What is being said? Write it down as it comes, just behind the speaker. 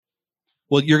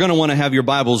Well, you're going to want to have your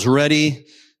Bibles ready.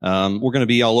 We're going to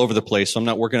be all over the place, so I'm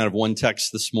not working out of one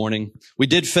text this morning. We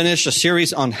did finish a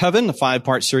series on heaven, a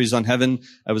 5-part series on heaven.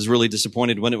 I was really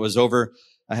disappointed when it was over.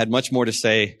 I had much more to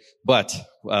say, but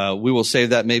we will save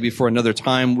that maybe for another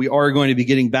time. We are going to be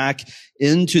getting back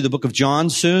into the book of John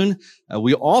soon.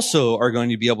 We also are going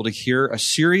to be able to hear a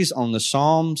series on the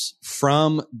Psalms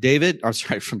from David.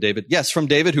 From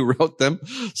David, who wrote them,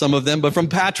 some of them, but from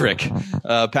Patrick.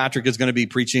 Patrick is going to be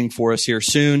preaching for us here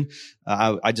soon.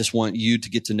 I just want you to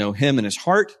get to know him and his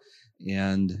heart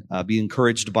and be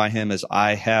encouraged by him as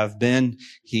I have been.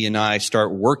 He and I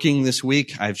start working this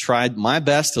week. I've tried my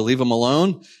best to leave him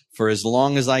alone for as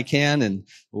long as I can, and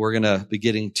we're going to be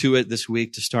getting to it this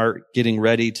week to start getting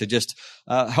ready to just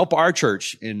help our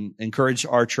church and encourage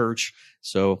our church.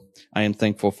 So I am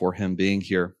thankful for him being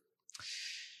here.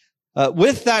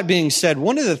 With that being said,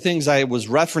 one of the things I was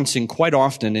referencing quite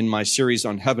often in my series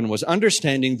on heaven was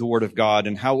understanding the Word of God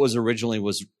and how it was originally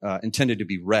intended to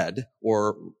be read,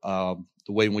 or the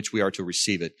way in which we are to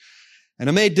receive it. And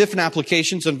I made different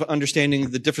applications of understanding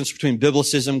the difference between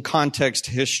biblicism, context,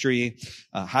 history,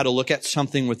 how to look at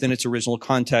something within its original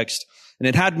context. And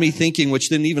it had me thinking, which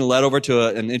then even led over to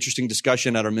an interesting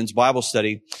discussion at our men's Bible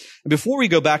study. And before we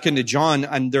go back into John,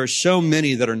 and there are so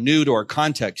many that are new to our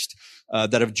context,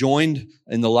 that have joined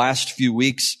in the last few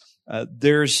weeks.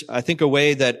 There's, I think, a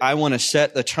way that I want to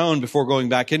set the tone before going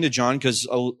back into John, because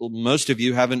most of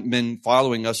you haven't been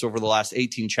following us over the last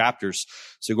 18 chapters.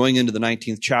 So going into the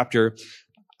 19th chapter,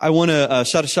 I want to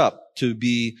set us up to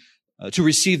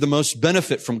receive the most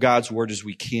benefit from God's Word as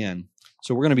we can.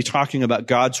 So we're going to be talking about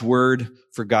God's Word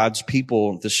for God's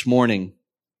people this morning.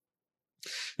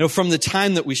 You know, from the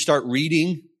time that we start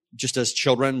reading, just as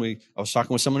children, I was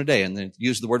talking with someone today and they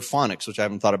used the word phonics, which I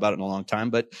haven't thought about in a long time.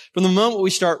 But from the moment we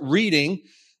start reading,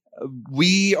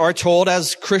 we are told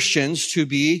as Christians to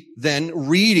be then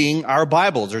reading our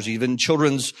Bibles. There's even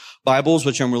children's Bibles,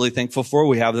 which I'm really thankful for.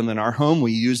 We have them in our home.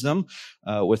 We use them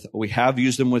we have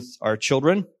used them with our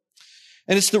children.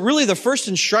 And it's really the first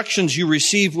instructions you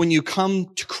receive when you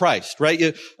come to Christ,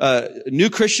 right? New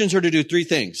Christians are to do 3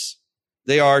 things.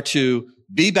 They are to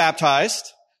be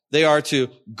baptized, they are to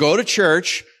go to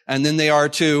church, and then they are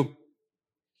to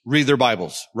read their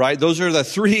Bibles, right? Those are the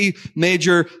 3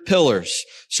 major pillars.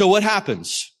 So what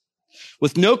happens?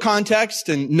 With no context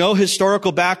and no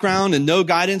historical background and no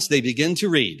guidance, they begin to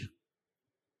read.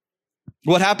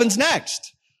 What happens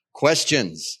next?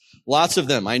 Questions. Lots of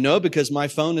them. I know because my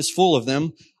phone is full of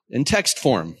them in text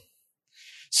form.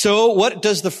 So what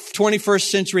does the 21st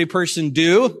century person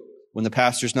do when the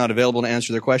pastor's not available to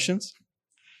answer their questions?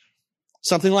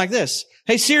 Something like this.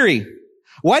 Hey Siri,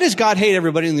 why does God hate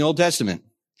everybody in the Old Testament?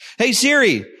 Hey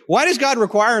Siri, why does God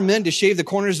require men to shave the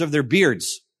corners of their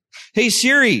beards? Hey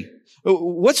Siri,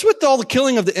 what's with all the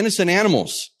killing of the innocent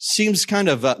animals? Seems kind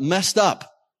of messed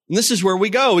up. And this is where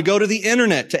we go. We go to the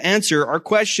internet to answer our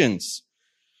questions.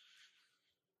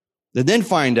 They then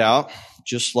find out,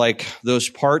 just like those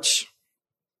parts,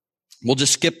 we'll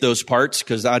just skip those parts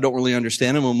because I don't really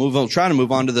understand them. We'll try to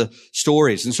move on to the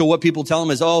stories. And so what people tell them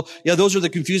is, oh, yeah, those are the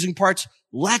confusing parts.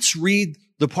 Let's read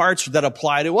the parts that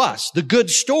apply to us, the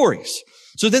good stories.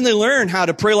 So then they learn how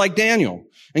to pray like Daniel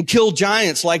and kill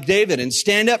giants like David and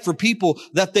stand up for people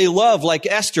that they love like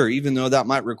Esther, even though that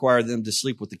might require them to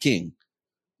sleep with the king.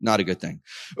 Not a good thing.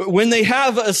 When they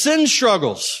have sin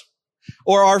struggles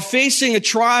or are facing a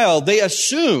trial, they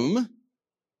assume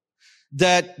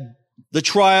that the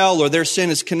trial or their sin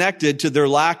is connected to their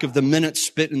lack of the minutes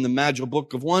spent in the magical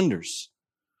book of wonders.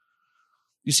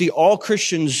 You see, all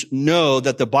Christians know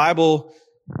that the Bible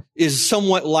is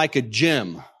somewhat like a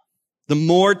gym. The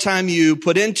more time you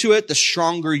put into it, the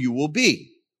stronger you will be.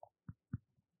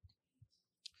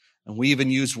 And we even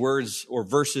use words or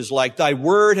verses like, thy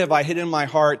word have I hid in my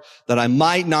heart that I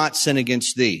might not sin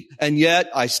against thee. And yet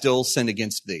I still sin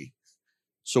against thee.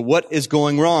 So what is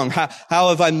going wrong? How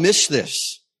have I missed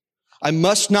this? I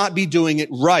must not be doing it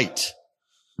right.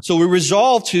 So we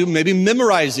resolve to maybe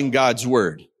memorizing God's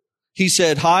word. He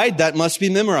said, hide, that must be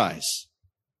memorized.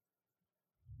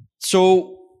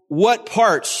 So what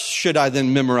parts should I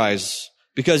then memorize?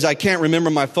 Because I can't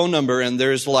remember my phone number and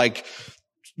there's like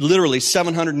literally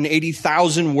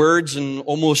 780,000 words and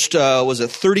almost,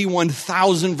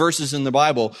 31,000 verses in the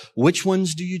Bible. Which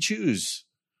ones do you choose?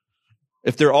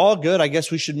 If they're all good, I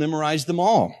guess we should memorize them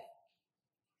all.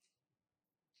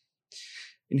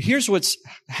 And here's what's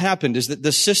happened is that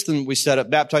the system we set up,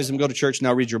 baptize them, go to church,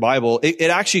 now read your Bible,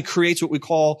 it actually creates what we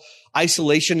call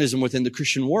isolationism within the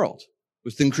Christian world,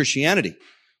 within Christianity.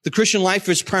 The Christian life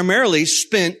is primarily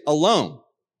spent alone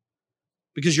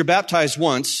because you're baptized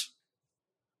once,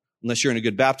 unless you're in a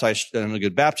good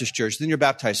Baptist church, then you're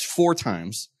baptized 4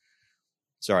 times.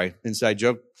 Sorry, inside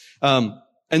joke.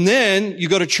 And then you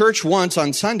go to church once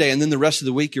on Sunday, and then the rest of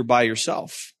the week you're by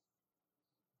yourself.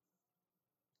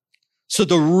 So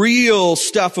the real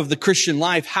stuff of the Christian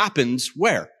life happens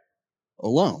where?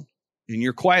 Alone, in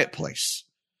your quiet place.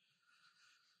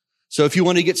 So if you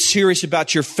want to get serious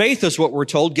about your faith, is what we're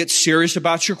told, get serious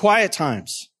about your quiet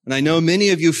times. And I know many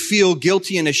of you feel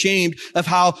guilty and ashamed of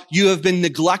how you have been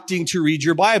neglecting to read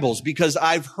your Bibles, because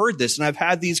I've heard this and I've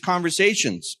had these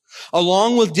conversations.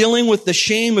 Along with dealing with the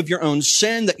shame of your own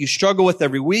sin that you struggle with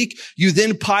every week, you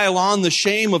then pile on the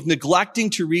shame of neglecting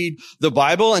to read the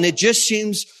Bible, and it just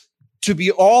seems to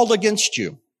be all against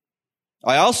you.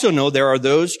 I also know there are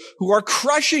those who are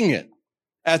crushing it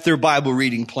at their Bible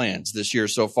reading plans this year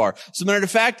so far. As a matter of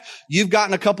fact, you've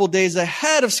gotten a couple of days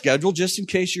ahead of schedule just in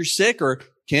case you're sick or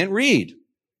can't read.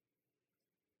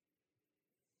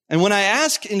 And when I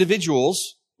ask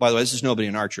individuals, by the way, this is nobody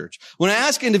in our church. When I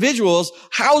ask individuals,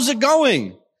 how's it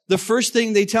going? The first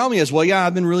thing they tell me is, well, yeah,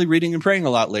 I've been really reading and praying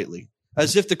a lot lately.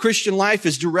 As if the Christian life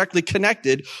is directly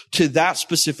connected to that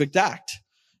specific act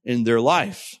in their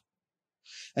life.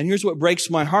 And here's what breaks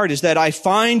my heart is that I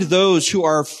find those who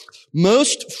are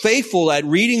most faithful at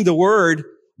reading the word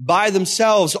by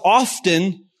themselves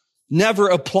often never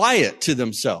apply it to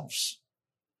themselves.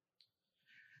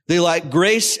 They lack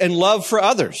grace and love for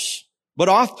others. But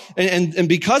and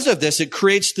because of this, it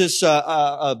creates this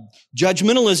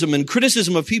judgmentalism and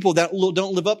criticism of people that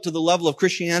don't live up to the level of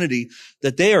Christianity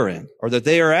that they are in or that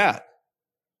they are at.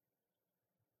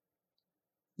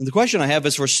 And the question I have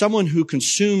is, for someone who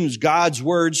consumes God's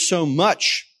word so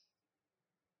much,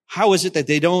 how is it that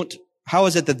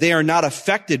they are not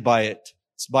affected by it,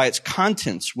 by its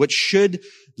contents, which should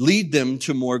lead them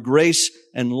to more grace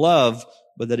and love,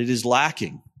 but that it is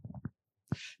lacking?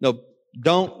 No,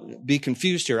 don't be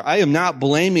confused here. I am not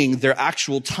blaming their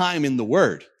actual time in the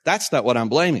word. That's not what I'm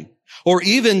blaming. Or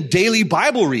even daily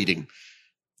Bible reading.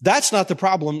 That's not the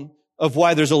problem of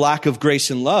why there's a lack of grace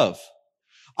and love.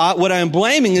 What I am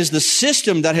blaming is the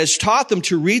system that has taught them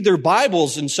to read their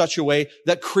Bibles in such a way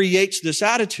that creates this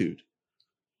attitude.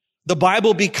 The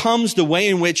Bible becomes the way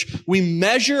in which we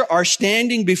measure our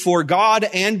standing before God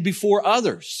and before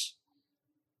others.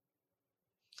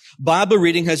 Bible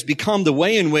reading has become the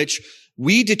way in which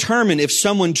we determine if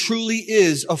someone truly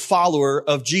is a follower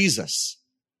of Jesus.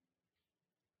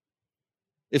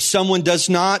 If someone does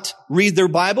not read their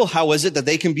Bible, how is it that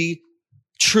they can be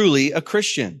truly a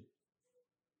Christian?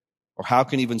 Or how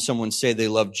can even someone say they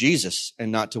love Jesus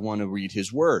and not to want to read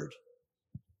his word?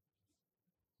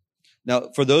 Now,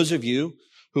 for those of you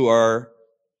who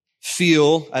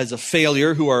feel as a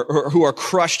failure, who are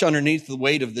crushed underneath the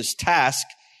weight of this task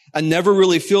and never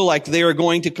really feel like they are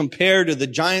going to compare to the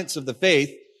giants of the faith,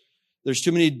 there's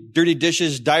too many dirty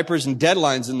dishes, diapers, and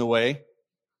deadlines in the way.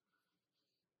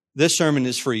 This sermon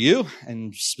is for you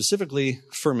and specifically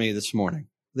for me this morning.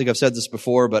 I think I've said this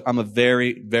before, but I'm a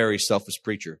very, very selfish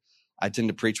preacher. I tend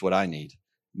to preach what I need.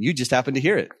 You just happen to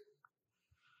hear it.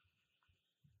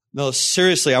 No,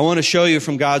 seriously, I want to show you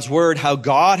from God's word how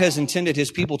God has intended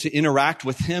his people to interact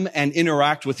with him and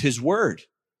interact with his word.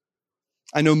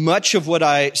 I know much of what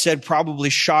I said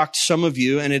probably shocked some of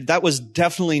you, and that was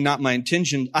definitely not my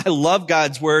intention. I love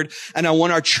God's word, and I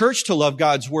want our church to love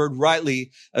God's word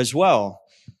rightly as well.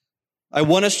 I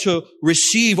want us to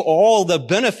receive all the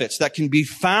benefits that can be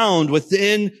found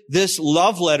within this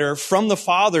love letter from the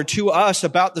Father to us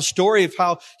about the story of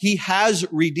how he has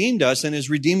redeemed us and is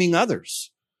redeeming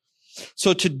others.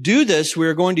 So to do this,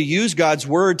 we're going to use God's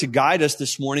word to guide us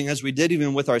this morning, as we did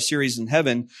even with our series in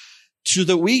heaven, so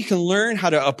that we can learn how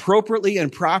to appropriately and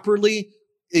properly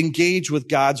engage with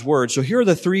God's word. So here are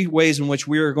the 3 ways in which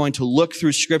we are going to look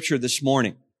through Scripture this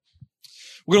morning.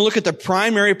 We're going to look at the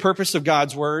primary purpose of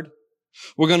God's word.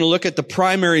 We're going to look at the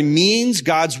primary means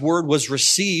God's word was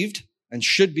received and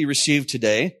should be received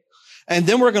today. And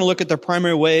then we're going to look at the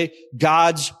primary way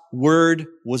God's word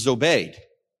was obeyed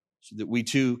so that we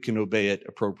too can obey it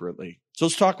appropriately. So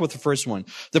let's talk about the first one.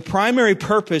 The primary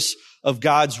purpose of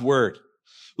God's word.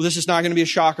 Well, this is not going to be a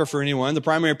shocker for anyone. The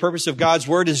primary purpose of God's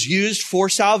word is used for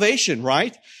salvation,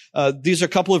 right? These are a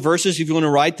couple of verses if you want to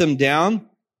write them down.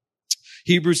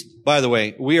 Hebrews, by the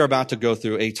way, we are about to go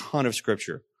through a ton of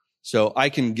scripture. So I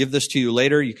can give this to you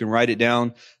later. You can write it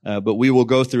down, but we will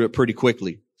go through it pretty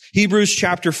quickly. Hebrews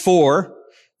chapter 4,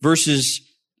 verse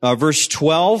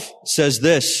 12 says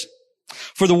this: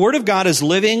 "For the word of God is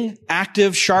living,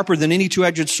 active, sharper than any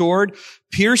two-edged sword,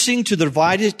 piercing to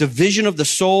the division of the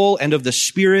soul and of the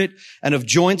spirit and of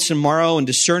joints and marrow, and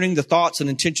discerning the thoughts and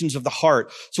intentions of the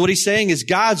heart." So what he's saying is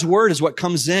God's word is what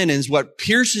comes in and is what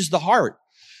pierces the heart.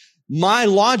 My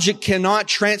logic cannot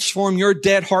transform your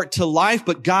dead heart to life,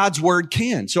 but God's word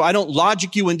can. So I don't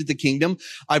logic you into the kingdom.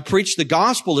 I preach the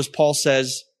gospel, as Paul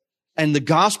says, and the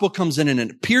gospel comes in and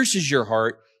it pierces your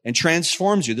heart and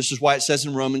transforms you. This is why it says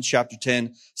in Romans chapter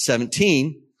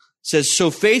 10:17, it says,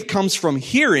 so faith comes from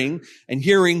hearing, and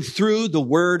hearing through the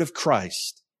word of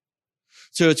Christ.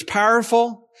 So it's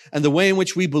powerful, and the way in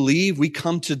which we believe we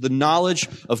come to the knowledge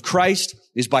of Christ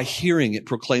is by hearing it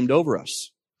proclaimed over us.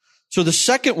 So the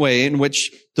second way in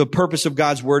which the purpose of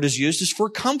God's word is used is for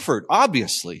comfort,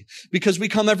 obviously, because we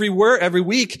come every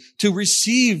week to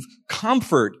receive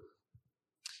comfort.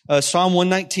 Psalm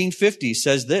 119:50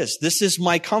 says this is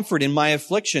my comfort in my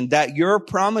affliction, that your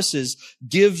promises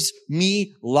gives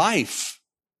me life.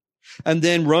 And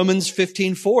then Romans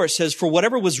 15:4 says, for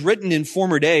whatever was written in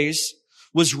former days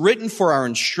was written for our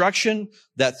instruction,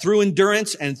 that through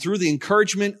endurance and through the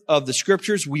encouragement of the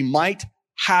scriptures, we might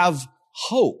have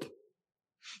hope.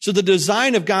 So the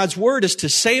design of God's word is to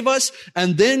save us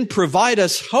and then provide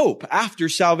us hope after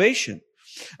salvation.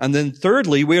 And then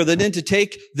thirdly, we are then to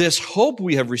take this hope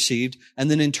we have received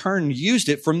and then in turn used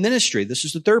it for ministry. This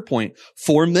is the third point,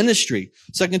 for ministry.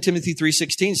 2 Timothy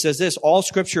 3:16 says this, all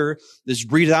scripture is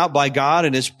breathed out by God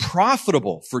and is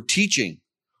profitable for teaching,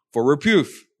 for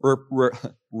reproof,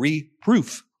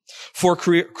 for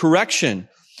correction,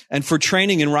 and for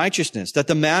training in righteousness, that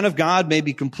the man of God may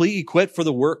be completely equipped for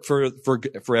the work,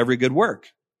 for every good work.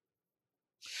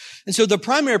 And so the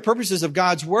primary purposes of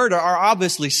God's word are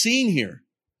obviously seen here.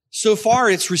 So far,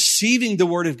 it's receiving the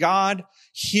word of God,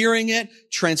 hearing it,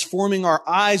 transforming our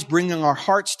eyes, bringing our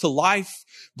hearts to life,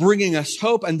 bringing us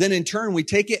hope. And then in turn, we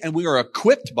take it and we are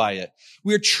equipped by it.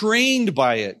 We are trained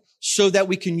by it so that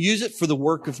we can use it for the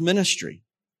work of ministry.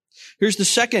 Here's the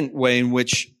second way in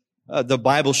which the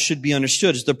Bible should be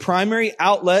understood is the primary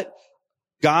outlet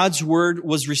God's word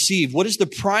was received. What is the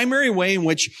primary way in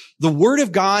which the word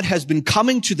of God has been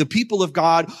coming to the people of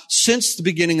God since the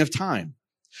beginning of time?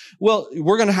 Well,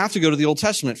 we're going to have to go to the Old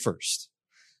Testament first.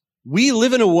 We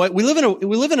live in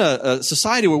a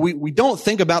society where we don't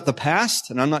think about the past,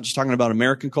 and I'm not just talking about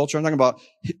American culture. I'm talking about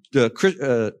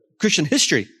Christian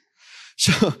history.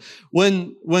 So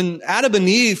when Adam and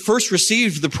Eve first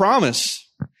received the promise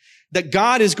that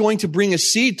God is going to bring a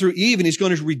seed through Eve and he's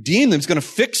going to redeem them, he's going to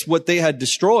fix what they had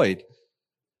destroyed,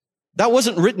 that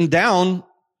wasn't written down,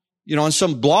 on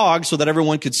some blog so that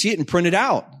everyone could see it and print it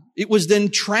out. It was then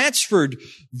transferred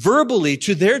verbally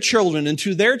to their children and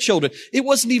to their children. It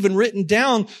wasn't even written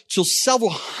down till several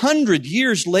hundred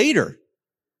years later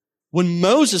when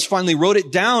Moses finally wrote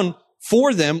it down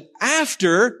for them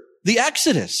after the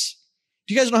Exodus.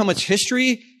 Do you guys know how much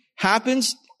history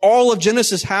happens? All of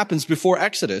Genesis happens before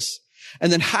Exodus.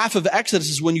 And then half of Exodus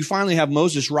is when you finally have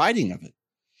Moses writing of it.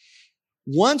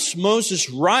 Once Moses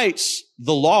writes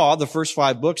the law, the first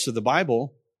 5 books of the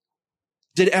Bible,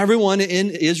 did everyone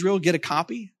in Israel get a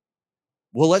copy?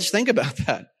 Well, let's think about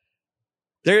that.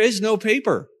 There is no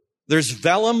paper. There's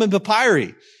vellum and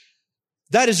papyri.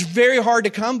 That is very hard to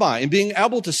come by. And being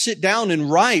able to sit down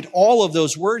and write all of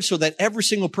those words so that every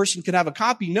single person can have a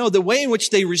copy. No, the way in which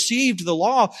they received the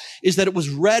law is that it was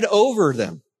read over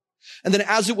them. And then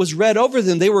as it was read over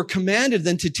them, they were commanded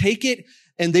then to take it,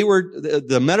 and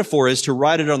the metaphor is to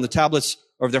write it on the tablets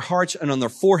of their hearts and on their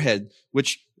forehead,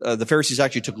 which the Pharisees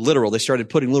actually took literal. They started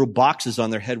putting little boxes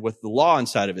on their head with the law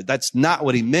inside of it. That's not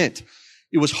what he meant.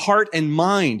 It was heart and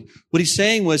mind. What he's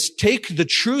saying was take the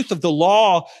truth of the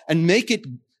law and make it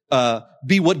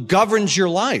be what governs your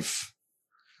life.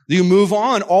 You move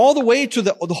on all the way to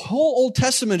the whole Old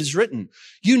Testament is written.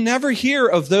 You never hear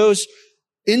of those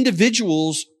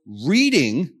individuals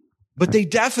reading, but they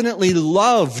definitely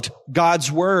loved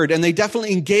God's word and they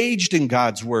definitely engaged in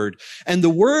God's word. And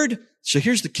the word, so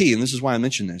here's the key, and this is why I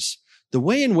mention this. The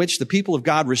way in which the people of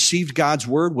God received God's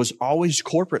word was always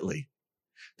corporately.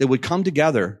 They would come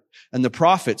together and the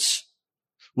prophets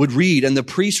would read and the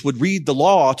priests would read the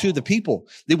law to the people.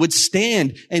 They would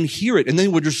stand and hear it and they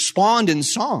would respond in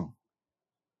song.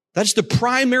 That's the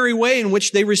primary way in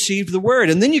which they received the word.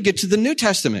 And then you get to the New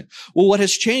Testament. Well, what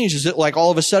has changed? Is it like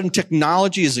all of a sudden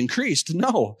technology has increased?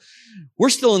 No.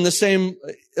 We're still in the same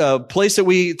place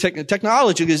that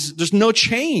technology is. There's no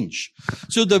change.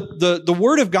 So the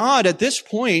word of God at this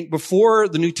point, before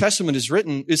the New Testament is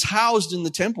written, is housed in the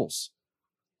temples.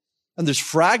 And there's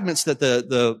fragments that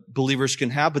the believers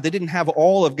can have, but they didn't have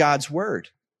all of God's word.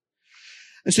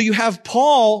 And so you have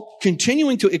Paul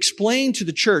continuing to explain to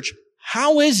the church,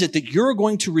 how is it that you're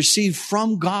going to receive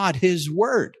from God his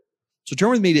word? So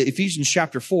turn with me to Ephesians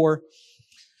chapter 4.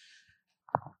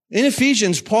 In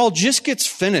Ephesians, Paul just gets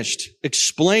finished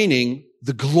explaining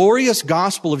the glorious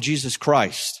gospel of Jesus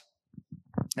Christ.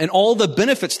 and all the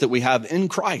benefits that we have in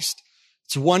Christ.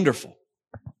 It's wonderful.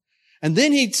 And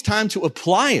then it's time to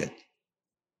apply it.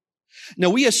 Now,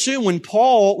 we assume when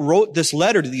Paul wrote this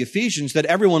letter to the Ephesians that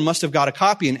everyone must have got a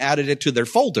copy and added it to their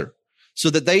folder so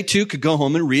that they too could go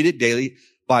home and read it daily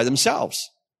by themselves.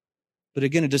 But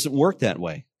again, it doesn't work that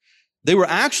way. They were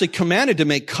actually commanded to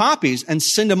make copies and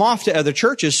send them off to other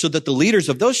churches so that the leaders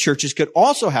of those churches could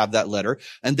also have that letter,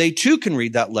 and they too can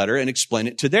read that letter and explain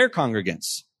it to their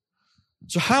congregants.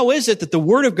 So how is it that the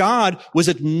word of God was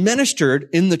administered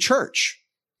in the church?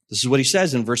 This is what he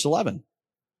says in verse 11.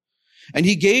 And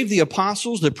he gave the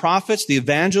apostles, the prophets, the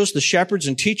evangelists, the shepherds,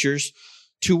 and teachers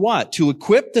to what? To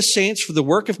equip the saints for the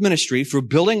work of ministry, for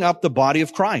building up the body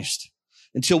of Christ,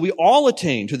 until we all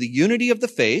attain to the unity of the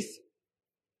faith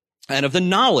and of the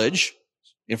knowledge,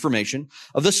 information,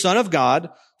 of the Son of God,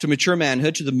 to mature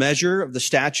manhood, to the measure of the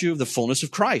stature of the fullness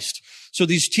of Christ. So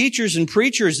these teachers and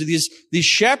preachers, these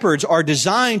shepherds are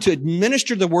designed to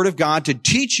administer the word of God, to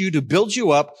teach you, to build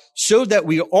you up, so that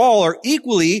we all are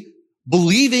equally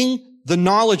believing the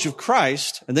knowledge of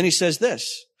Christ. And then he says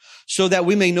this, so that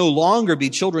we may no longer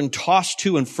be children tossed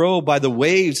to and fro by the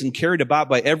waves and carried about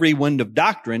by every wind of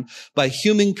doctrine, by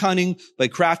human cunning, by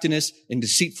craftiness and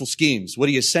deceitful schemes. What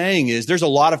he is saying is there's a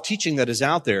lot of teaching that is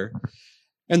out there.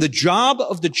 And the job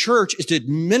of the church is to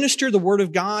administer the word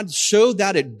of God so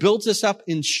that it builds us up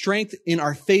in strength in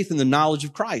our faith and the knowledge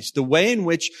of Christ. The way in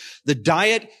which the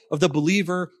diet of the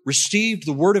believer received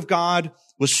the word of God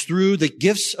was through the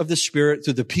gifts of the Spirit,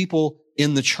 through the people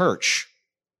in the church.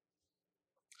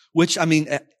 Which, I mean,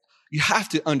 you have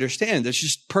to understand, there's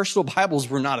just personal Bibles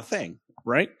were not a thing,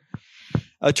 right?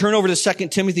 Turn over to 2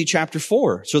 Timothy chapter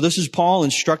 4. So this is Paul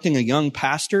instructing a young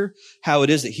pastor how it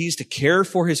is that he's to care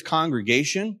for his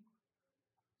congregation.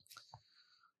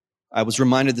 I was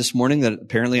reminded this morning that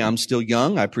apparently I'm still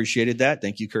young. I appreciated that.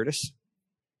 Thank you, Curtis.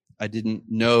 I didn't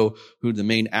know who the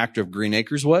main actor of Green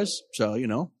Acres was. So,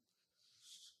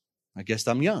 I guess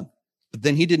I'm young. But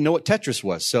then he didn't know what Tetris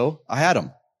was. So I had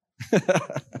him.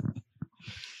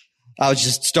 I was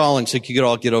just stalling so you could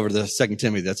all get over to 2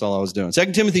 Timothy. That's all I was doing.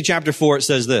 2 Timothy chapter 4, it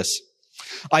says this.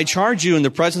 I charge you in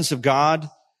the presence of God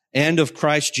and of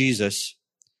Christ Jesus,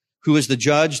 who is the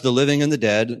judge, the living and the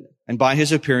dead, and by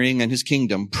his appearing and his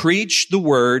kingdom, preach the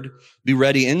word, be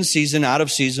ready in season, out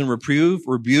of season, reprove,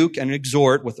 rebuke, and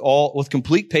exhort with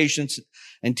complete patience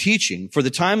and teaching. For the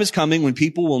time is coming when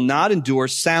people will not endure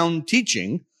sound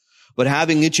teaching, but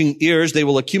having itching ears, they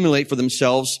will accumulate for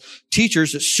themselves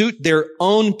teachers that suit their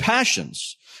own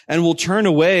passions and will turn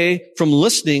away from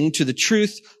listening to the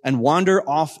truth and wander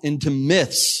off into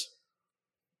myths.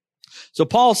 So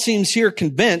Paul seems here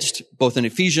convinced, both in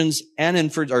Ephesians and in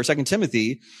 2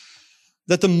 Timothy,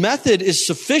 that the method is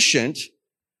sufficient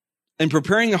in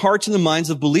preparing the hearts and the minds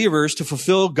of believers to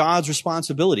fulfill God's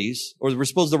responsibilities, or the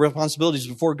responsibilities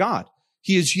before God.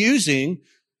 He is using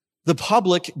the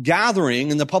public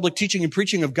gathering and the public teaching and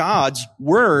preaching of God's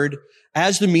word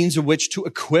as the means of which to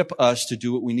equip us to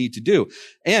do what we need to do.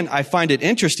 And I find it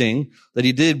interesting that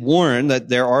he did warn that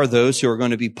there are those who are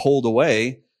going to be pulled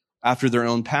away after their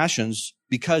own passions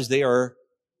because they are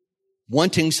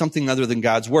wanting something other than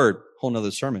God's word. Whole nother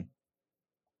sermon.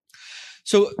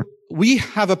 So we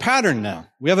have a pattern now.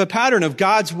 We have a pattern of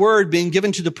God's word being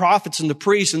given to the prophets and the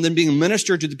priests and then being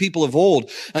ministered to the people of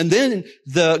old. And then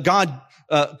God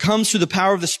comes through the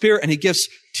power of the Spirit and he gives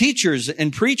teachers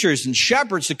and preachers and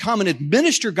shepherds to come and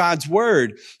administer God's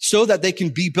word so that they can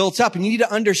be built up. And you need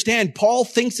to understand, Paul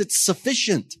thinks it's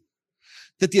sufficient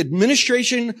that the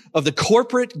administration of the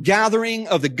corporate gathering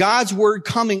of the God's word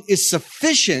coming is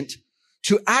sufficient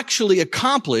to actually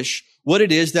accomplish what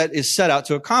it is that is set out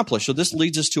to accomplish. So this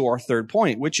leads us to our third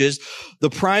point, which is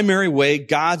the primary way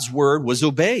God's word was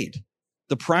obeyed.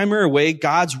 The primary way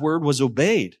God's word was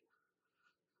obeyed.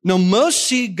 Now, most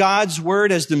see God's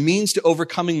word as the means to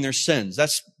overcoming their sins.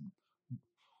 That's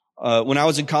when I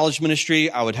was in college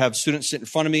ministry, I would have students sit in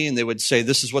front of me and they would say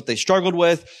this is what they struggled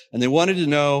with. And they wanted to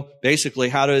know basically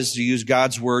how to use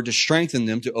God's word to strengthen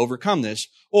them to overcome this.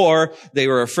 Or they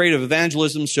were afraid of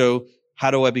evangelism. So how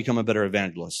do I become a better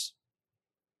evangelist?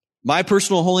 My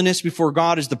personal holiness before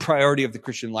God is the priority of the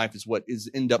Christian life, is what is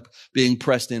end up being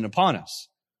pressed in upon us.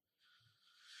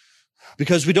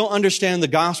 Because we don't understand the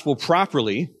gospel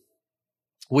properly,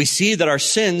 we see that our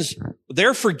sins,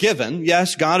 they're forgiven.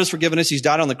 Yes, God has forgiven us. He's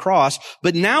died on the cross.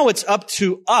 But now it's up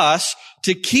to us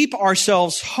to keep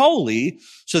ourselves holy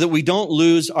so that we don't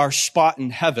lose our spot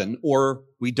in heaven or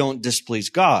we don't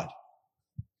displease God.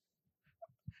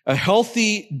 A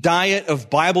healthy diet of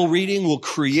Bible reading will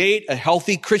create a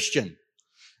healthy Christian.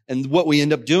 And what we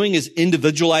end up doing is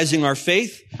individualizing our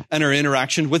faith and our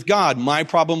interaction with God. My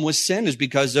problem with sin is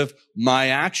because of my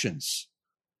actions.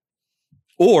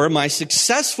 Or my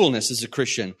successfulness as a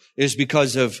Christian is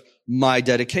because of my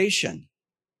dedication.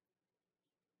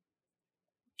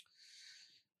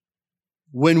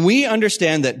 When we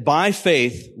understand that by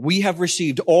faith we have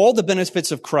received all the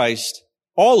benefits of Christ,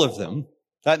 all of them,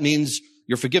 that means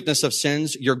your forgiveness of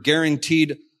sins, your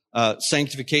guaranteed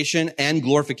sanctification and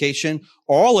glorification,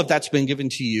 all of that's been given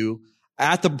to you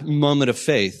at the moment of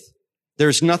faith.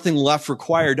 There's nothing left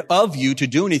required of you to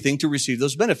do anything to receive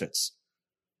those benefits.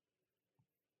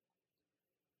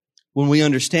 When we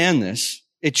understand this,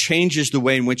 it changes the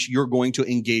way in which you're going to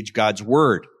engage God's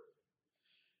word.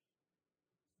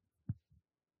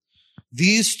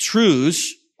 These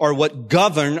truths are what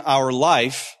govern our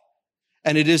life,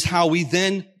 and it is how we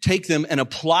then take them and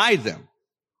apply them.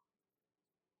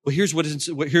 Well, here's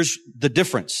the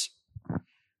difference.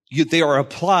 They are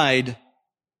applied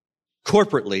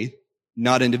corporately,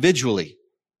 not individually.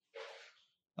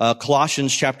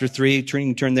 Colossians chapter 3,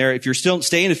 turn there. If you're still,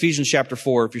 stay in Ephesians chapter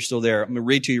 4 if you're still there. I'm going to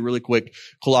read to you really quick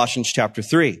Colossians chapter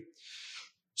 3.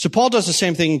 So Paul does the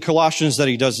same thing in Colossians that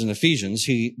he does in Ephesians.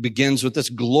 He begins with this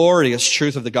glorious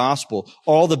truth of the gospel.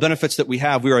 All the benefits that we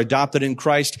have, we are adopted in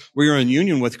Christ. We are in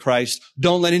union with Christ.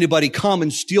 Don't let anybody come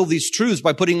and steal these truths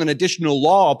by putting an additional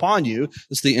law upon you.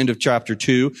 That's the end of chapter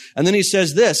 2. And then he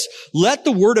says this, let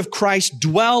the word of Christ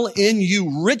dwell in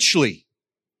you richly.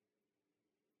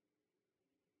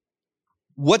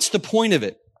 What's the point of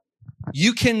it?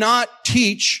 You cannot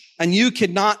teach and you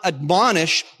cannot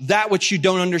admonish that which you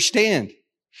don't understand.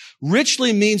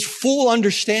 Richly means full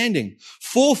understanding,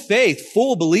 full faith,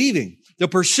 full believing. The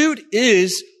pursuit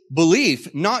is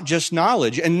belief, not just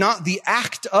knowledge and not the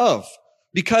act of.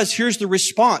 Because here's the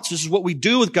response. This is what we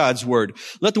do with God's word.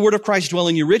 Let the word of Christ dwell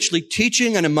in you richly,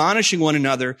 teaching and admonishing one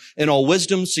another in all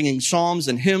wisdom, singing psalms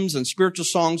and hymns and spiritual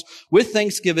songs with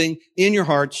thanksgiving in your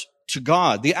hearts to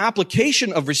God. The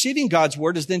application of receiving God's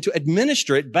word is then to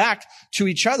administer it back to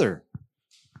each other.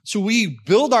 So we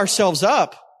build ourselves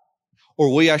up,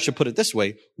 or I should put it this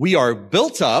way, we are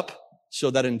built up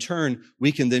so that in turn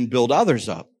we can then build others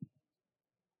up.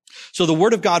 So the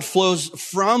word of God flows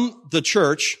from the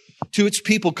church to its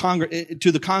people,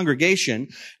 to the congregation.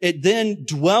 It then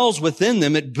dwells within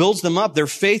them. It builds them up. Their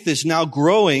faith is now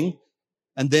growing.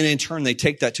 And then in turn, they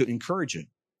take that to encourage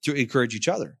each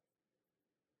other.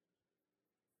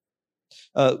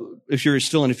 If you're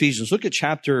still in Ephesians, look at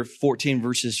chapter 14,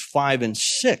 verses 5 and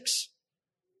 6.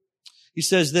 He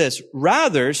says this,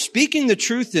 rather, speaking the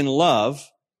truth in love,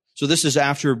 so this is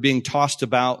after being tossed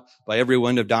about by every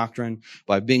wind of doctrine,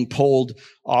 by being pulled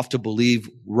off to believe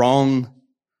wrong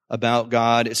about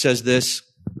God. It says this,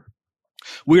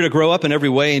 we are to grow up in every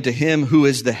way into him who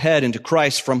is the head, into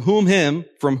Christ, from whom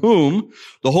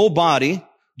the whole body,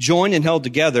 joined and held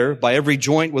together by every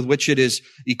joint with which it is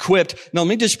equipped. Now, let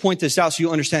me just point this out so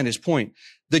you understand his point.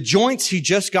 The joints he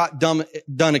just got done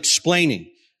explaining.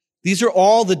 These are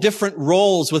all the different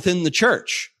roles within the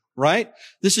church, right?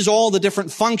 This is all the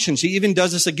different functions. He even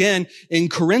does this again in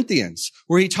Corinthians,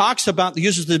 where he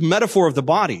uses the metaphor of the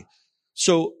body.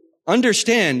 So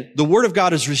understand the word of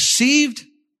God is received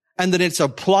and then it's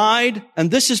applied.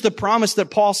 And this is the promise that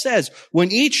Paul says.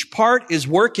 When each part is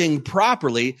working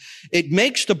properly, it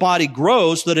makes the body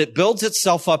grow so that it builds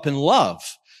itself up in love.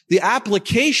 The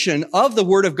application of the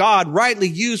word of God, rightly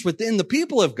used within the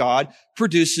people of God,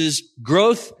 produces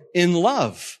growth in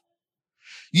love.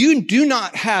 You do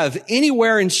not have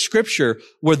anywhere in Scripture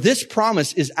where this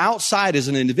promise is outside as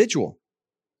an individual.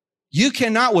 You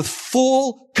cannot with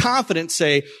full confidence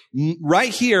say,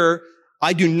 right here,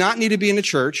 I do not need to be in a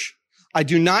church. I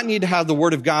do not need to have the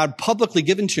word of God publicly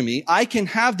given to me. I can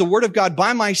have the word of God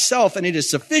by myself, and it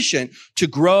is sufficient to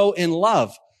grow in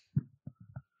love.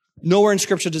 Nowhere in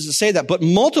Scripture does it say that, but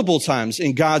multiple times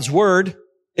in God's word,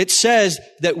 it says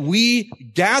that we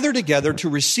gather together to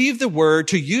receive the word,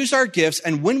 to use our gifts,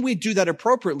 and when we do that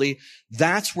appropriately,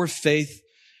 that's where faith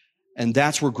and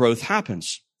that's where growth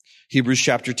happens. Hebrews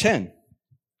chapter 10,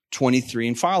 23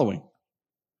 and following.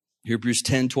 Hebrews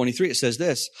 10:23, it says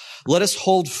this, let us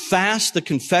hold fast the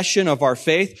confession of our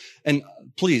faith. And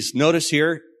please notice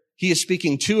here, he is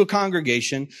speaking to a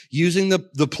congregation using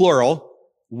the plural,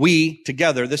 we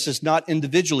together. This is not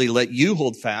individually let you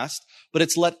hold fast, but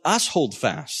it's let us hold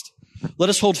fast. Let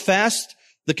us hold fast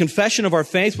the confession of our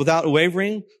faith without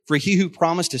wavering, for he who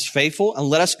promised is faithful. And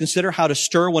let us consider how to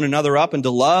stir one another up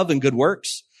into love and good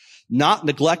works, not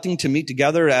neglecting to meet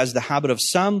together as the habit of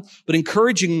some, but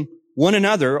encouraging one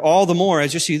another all the more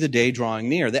as you see the day drawing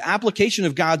near. The application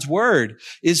of God's word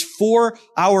is for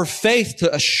our faith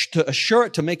to assure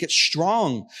it, to make it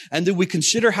strong. And that we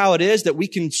consider how it is that we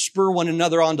can spur one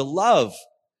another on to love.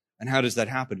 And how does that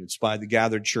happen? It's by the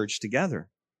gathered church together.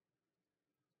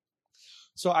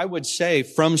 So I would say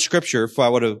from Scripture, if I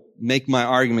were to make my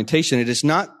argumentation, it is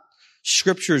not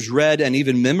Scriptures read and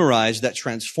even memorized that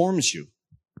transforms you.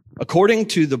 According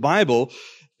to the Bible,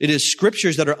 it is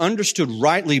Scriptures that are understood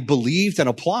rightly, believed, and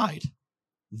applied.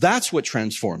 That's what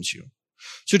transforms you.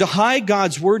 So to hide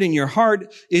God's word in your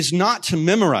heart is not to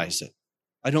memorize it,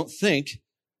 I don't think.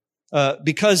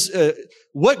 Because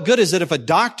what good is it if a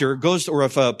doctor goes, or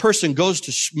if a person goes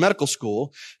to medical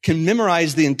school, can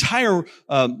memorize the entire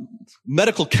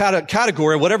medical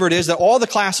category, whatever it is, that all the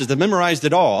classes, they've memorized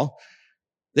it all.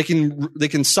 They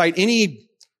can cite any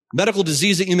medical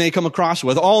disease that you may come across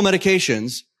with, all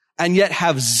medications, and yet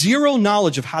have zero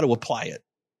knowledge of how to apply it.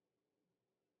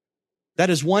 That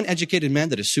is one educated man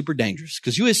that is super dangerous,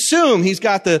 because you assume he's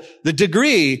got the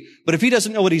degree, but if he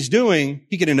doesn't know what he's doing,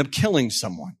 he could end up killing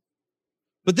someone.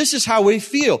 But this is how we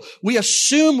feel. We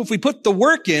assume if we put the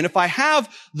work in, if I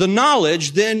have the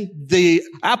knowledge, then the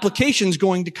application's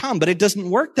going to come. But it doesn't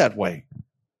work that way.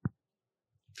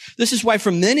 This is why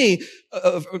for many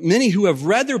who have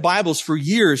read their Bibles for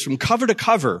years from cover to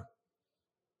cover,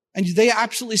 and they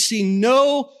absolutely see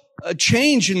no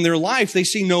change in their life, they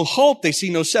see no hope, they see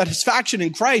no satisfaction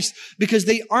in Christ, because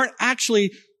they aren't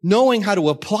actually knowing how to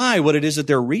apply what it is that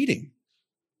they're reading.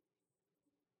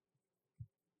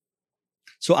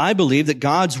 So I believe that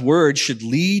God's word should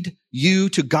lead you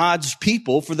to God's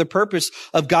people for the purpose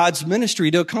of God's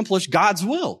ministry to accomplish God's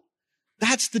will.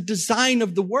 That's the design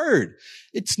of the word.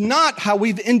 It's not how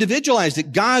we've individualized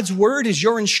it. God's word is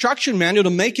your instruction manual to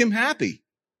make him happy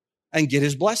and get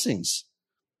his blessings.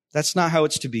 That's not how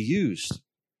it's to be used.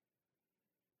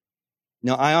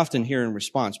 Now, I often hear in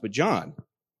response, but John,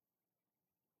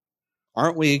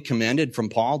 aren't we commanded from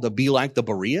Paul to be like the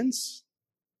Bereans?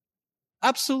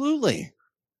 Absolutely.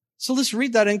 So let's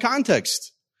read that in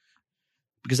context,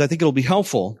 because I think it'll be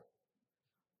helpful.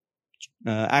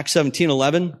 Acts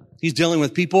 17:11, he's dealing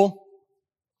with people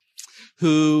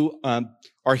who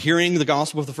are hearing the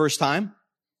gospel for the first time.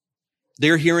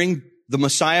 They're hearing the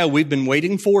Messiah we've been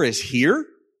waiting for is here.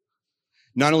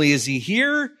 Not only is he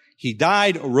here, he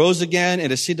died, rose again,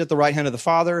 and is seated at the right hand of the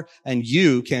Father, and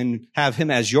you can have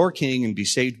him as your king and be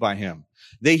saved by him.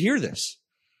 They hear this.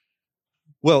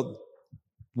 Well,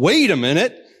 wait a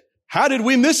minute. How did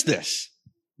we miss this?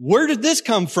 Where did this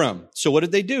come from? So what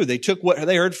did they do? They took what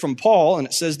they heard from Paul, and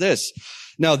it says this.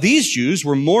 Now, these Jews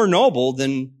were more noble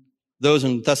than those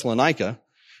in Thessalonica.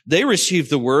 They received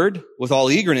the word with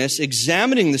all eagerness,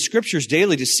 examining the scriptures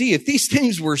daily to see if these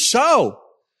things were so.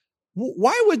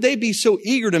 Why would they be so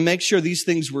eager to make sure these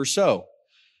things were so?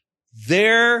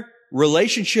 Their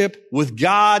relationship with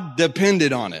God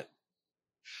depended on it.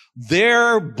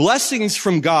 Their blessings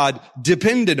from God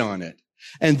depended on it.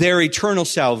 And their eternal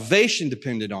salvation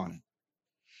depended on it.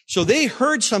 So they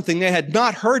heard something they had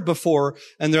not heard before,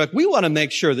 and they're like, we want to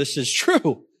make sure this is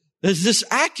true. Is this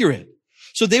accurate?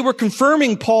 So they were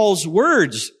confirming Paul's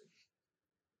words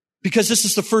because this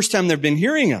is the first time they've been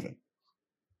hearing of it.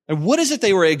 And what is it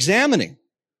they were examining?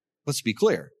 Let's be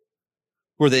clear.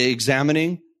 Were they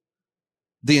examining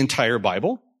the entire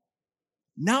Bible?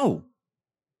 No.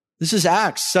 This is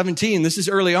Acts 17. This is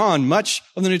early on. Much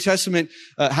of the New Testament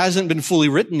hasn't been fully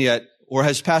written yet or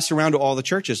has passed around to all the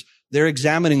churches. They're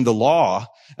examining the law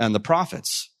and the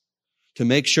prophets to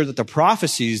make sure that the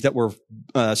prophecies that were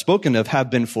spoken of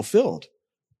have been fulfilled.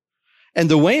 And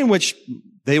the way in which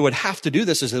they would have to do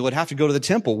this is they would have to go to the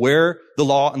temple where the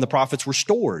law and the prophets were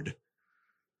stored.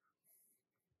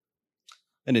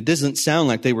 And it doesn't sound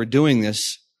like they were doing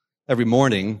this every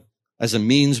morning as a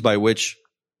means by which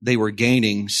they were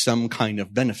gaining some kind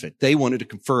of benefit. They wanted to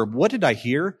confirm, what did I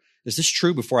hear? Is this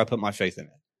true before I put my faith in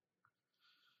it?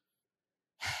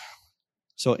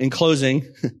 So in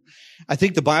closing, I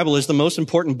think the Bible is the most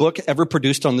important book ever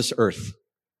produced on this earth.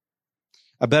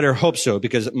 I better hope so,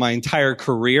 because my entire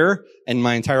career and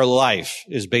my entire life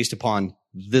is based upon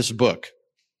this book.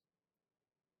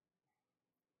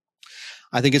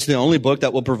 I think it's the only book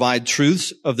that will provide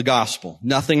truths of the gospel.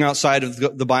 Nothing outside of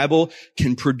the Bible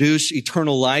can produce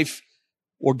eternal life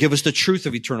or give us the truth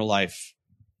of eternal life.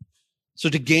 So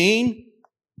to gain,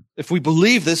 if we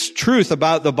believe this truth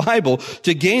about the Bible,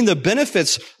 to gain the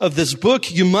benefits of this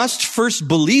book, you must first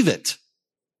believe it.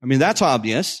 I mean, that's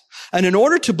obvious. And in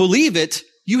order to believe it,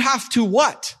 you have to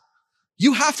what?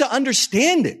 You have to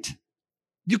understand it.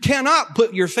 You cannot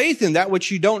put your faith in that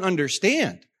which you don't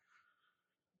understand.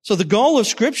 So the goal of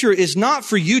Scripture is not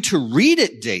for you to read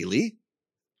it daily,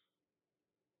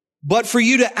 but for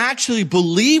you to actually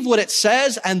believe what it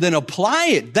says and then apply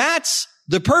it. That's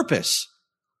the purpose.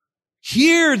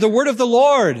 Hear the word of the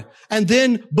Lord and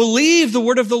then believe the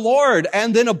word of the Lord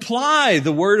and then apply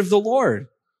the word of the Lord.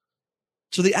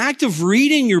 So the act of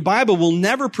reading your Bible will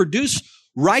never produce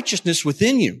righteousness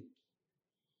within you.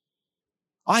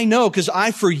 I know because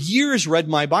I for years read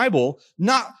my Bible,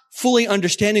 not fully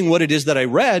understanding what it is that I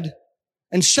read,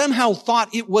 and somehow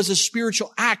thought it was a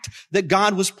spiritual act that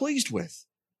God was pleased with.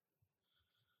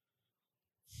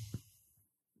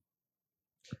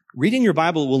 Reading your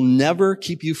Bible will never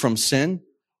keep you from sin.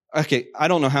 Okay, I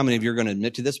don't know how many of you are going to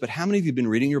admit to this, but how many of you have been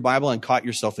reading your Bible and caught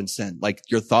yourself in sin? Like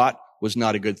your thought was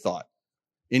not a good thought.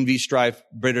 Envy, strife,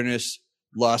 bitterness,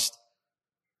 lust.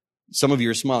 Some of you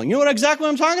are smiling. You know exactly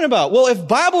what I'm talking about. Well, if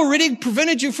Bible reading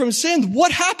prevented you from sin,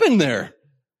 what happened there?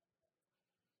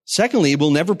 Secondly, it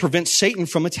will never prevent Satan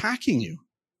from attacking you.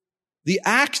 The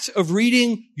act of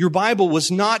reading your Bible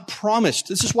was not promised.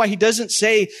 This is why he doesn't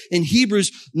say in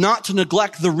Hebrews not to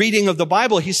neglect the reading of the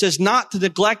Bible. He says not to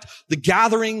neglect the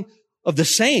gathering of the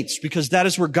saints, because that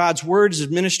is where God's word is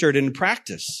administered and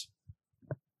practiced.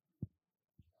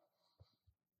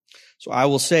 So I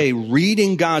will say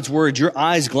reading God's word, your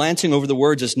eyes glancing over the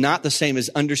words, is not the same as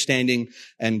understanding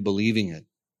and believing it.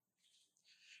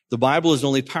 The Bible is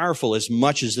only powerful as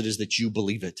much as it is that you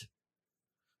believe it.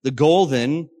 The goal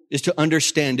then is to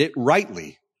understand it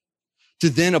rightly, to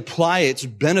then apply its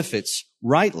benefits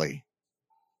rightly.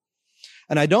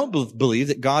 And I don't believe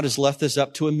that God has left this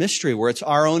up to a mystery where it's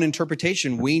our own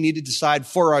interpretation. We need to decide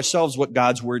for ourselves what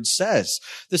God's word says.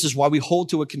 This is why we hold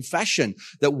to a confession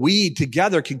that we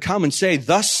together can come and say,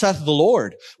 "Thus saith the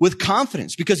Lord," with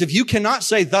confidence. Because if you cannot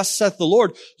say, "Thus saith the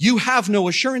Lord," you have no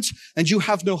assurance and you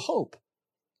have no hope.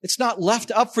 It's not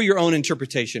left up for your own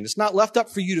interpretation. It's not left up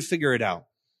for you to figure it out.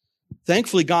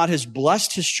 Thankfully, God has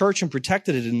blessed his church and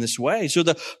protected it in this way. So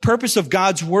the purpose of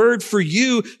God's word for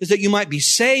you is that you might be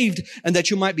saved and that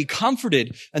you might be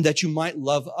comforted and that you might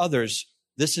love others.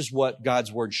 This is what God's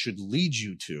word should lead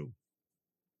you to.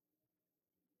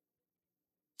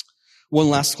 One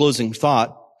last closing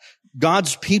thought.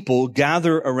 God's people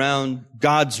gather around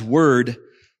God's word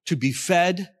to be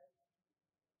fed,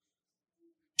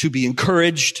 to be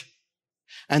encouraged,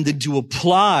 and then to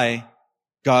apply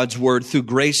God's word through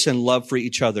grace and love for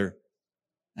each other,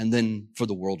 and then for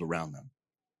the world around them.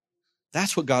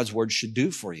 That's what God's word should do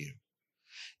for you.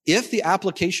 If the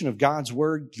application of God's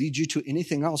word leads you to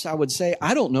anything else, I would say,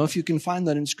 I don't know if you can find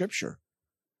that in Scripture.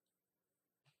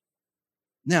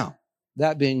 Now,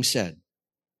 that being said,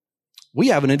 we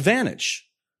have an advantage.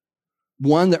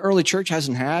 One the early church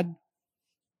hasn't had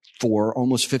for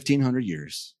almost 1,500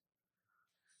 years.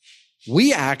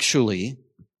 We actually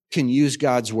can use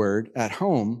God's word at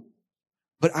home,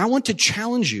 but I want to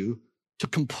challenge you to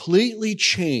completely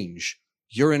change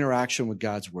your interaction with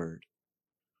God's word.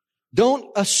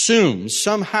 Don't assume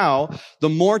somehow the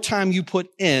more time you put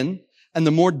in and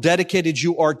the more dedicated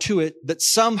you are to it, that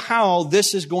somehow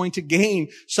this is going to gain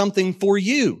something for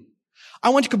you. I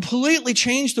want to completely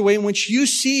change the way in which you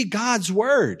see God's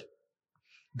word.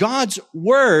 God's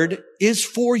word is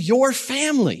for your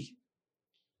family.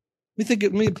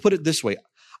 Let me put it this way.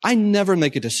 I never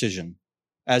make a decision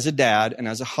as a dad and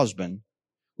as a husband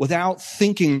without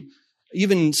thinking,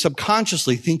 even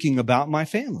subconsciously thinking about my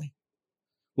family.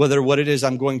 Whether what it is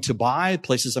I'm going to buy,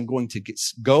 places I'm going to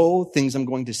go, things I'm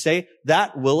going to say,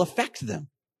 that will affect them.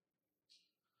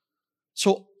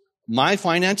 So my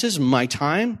finances, my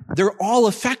time, they're all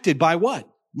affected by what?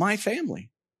 My family.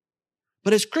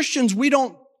 But as Christians, we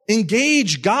don't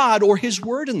engage God or his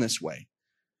word in this way.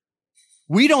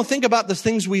 We don't think about the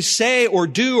things we say or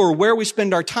do or where we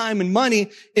spend our time and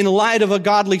money in light of a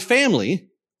godly family,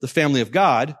 the family of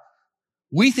God.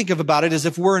 We think about it as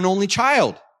if we're an only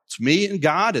child. It's me and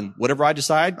God, and whatever I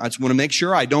decide, I just want to make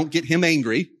sure I don't get him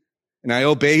angry and I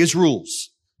obey his rules.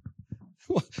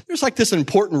 There's like this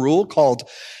important rule called,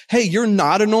 hey, you're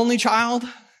not an only child,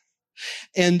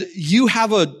 and you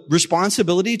have a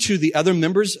responsibility to the other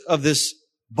members of this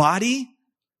body.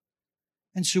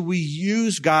 And so we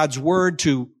use God's word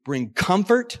to bring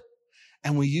comfort,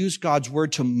 and we use God's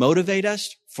word to motivate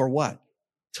us for what?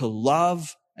 To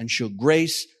love and show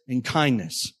grace and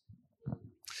kindness.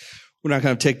 We're not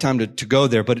going to take time to go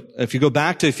there, but if you go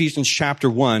back to Ephesians chapter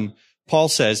 1, Paul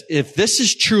says, if this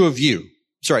is true of you,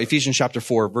 Ephesians chapter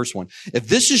 4, verse 1, if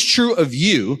this is true of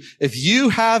you, if you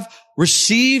have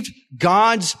received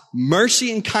God's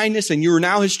mercy and kindness and you are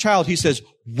now his child, he says,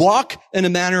 walk in a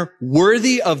manner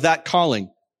worthy of that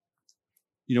calling.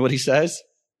 You know what he says?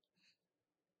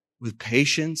 With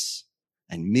patience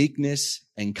and meekness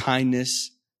and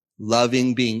kindness,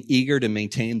 loving, being eager to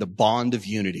maintain the bond of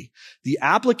unity. The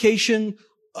application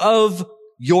of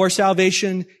your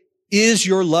salvation is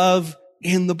your love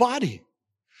in the body.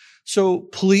 So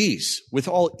please, with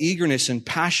all eagerness and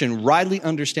passion, rightly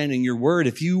understanding your word,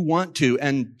 if you want to,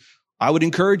 and I would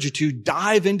encourage you to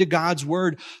dive into God's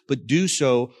word, but do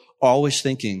so always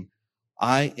thinking,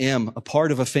 I am a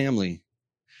part of a family.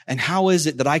 And how is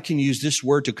it that I can use this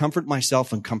word to comfort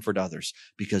myself and comfort others?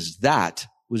 Because that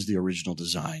was the original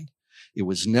design. It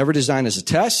was never designed as a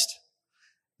test,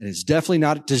 and it's definitely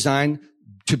not designed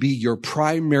to be your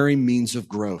primary means of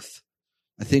growth.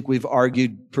 I think we've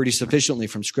argued pretty sufficiently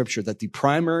from Scripture that the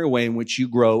primary way in which you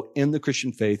grow in the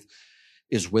Christian faith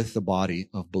is with the body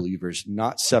of believers,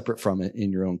 not separate from it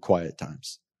in your own quiet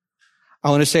times. I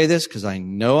want to say this because I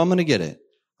know I'm going to get it.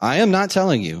 I am not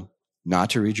telling you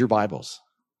not to read your Bibles.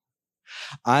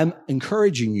 I'm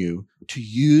encouraging you to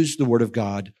use the Word of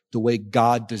God the way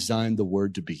God designed the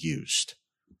Word to be used.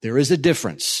 There is a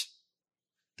difference.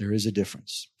 There is a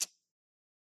difference.